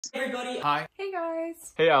Hey everybody! Hi. Hey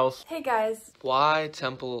guys! Hey Alice. Hey guys! Why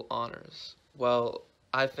Temple Honors? Well,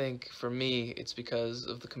 I think for me, it's because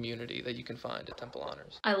of the community that you can find at Temple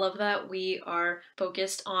Honors. I love that we are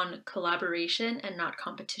focused on collaboration and not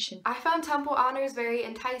competition. I found Temple Honors very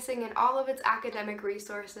enticing in all of its academic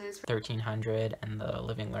resources. 1300 and the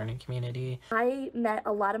Living Learning community. I met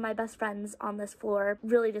a lot of my best friends on this floor.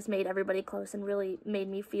 Really just made everybody close and really made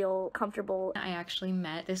me feel comfortable. I actually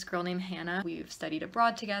met this girl named Hannah. We've studied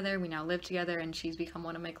abroad together, we now live together, and she's become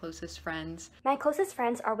one of my closest friends. My closest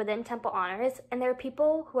friends are within Temple Honors, and they're people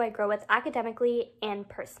who I grow with academically and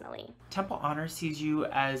personally. Temple Honors sees you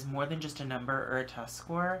as more than just a number or a test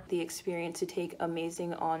score. The experience to take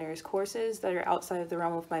amazing honors courses that are outside of the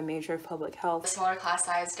realm of my major of public health. The smaller class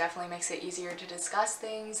size definitely makes it easier to discuss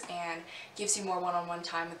things and gives you more one-on-one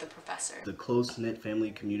time with the professor. The close-knit family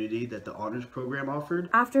community that the honors program offered.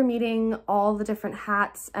 After meeting all the different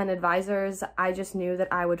hats and advisors, I just knew that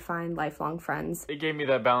I would find lifelong friends. It gave me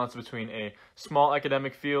that balance between a small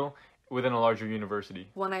academic feel within a larger university.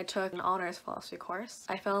 When I took an honors philosophy course,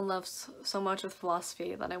 I fell in love so much with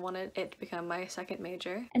philosophy that I wanted it to become my second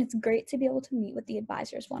major. And it's great to be able to meet with the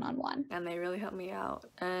advisors one-on-one. And they really helped me out.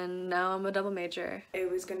 And now I'm a double major.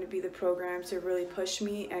 It was going to be the program to really push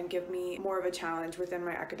me and give me more of a challenge within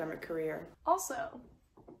my academic career. Also,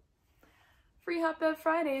 free Hotbed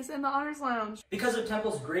Fridays in the Honors Lounge. Because of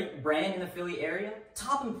Temple's great brand in the Philly area,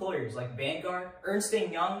 top employers like Vanguard, Ernst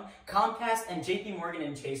 & Young, Comcast, and JP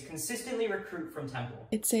Morgan & Chase consistently recruit from Temple.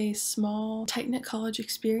 It's a small, tight-knit college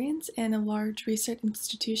experience and a large research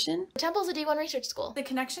institution. Temple's a D1 research school. The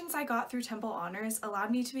connections I got through Temple Honors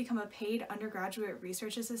allowed me to become a paid undergraduate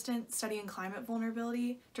research assistant studying climate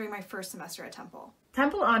vulnerability during my first semester at Temple.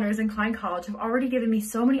 Temple Honors and Klein College have already given me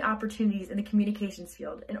so many opportunities in the communications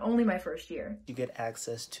field in only my first year. You get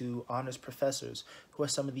access to honors professors who are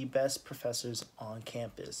some of the best professors on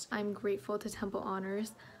campus. I'm grateful to Temple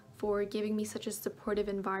Honors for giving me such a supportive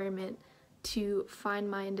environment to find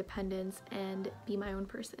my independence and be my own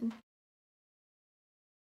person.